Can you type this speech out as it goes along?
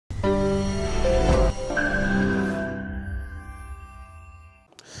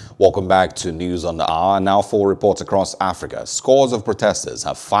Welcome back to News on the Hour. Now for reports across Africa. Scores of protesters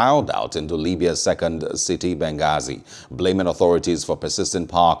have filed out into Libya's second city, Benghazi, blaming authorities for persistent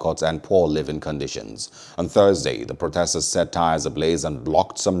power cuts and poor living conditions. On Thursday, the protesters set tires ablaze and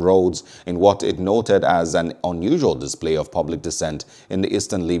blocked some roads in what it noted as an unusual display of public dissent in the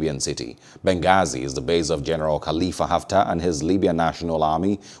eastern Libyan city. Benghazi is the base of General Khalifa Haftar and his Libyan National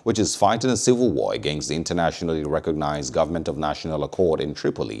Army, which is fighting a civil war against the internationally recognized Government of National Accord in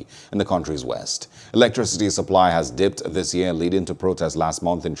Tripoli, in the country's west. Electricity supply has dipped this year, leading to protests last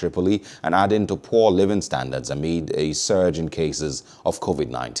month in Tripoli and adding to poor living standards amid a surge in cases of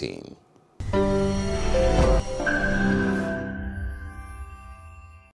COVID-19.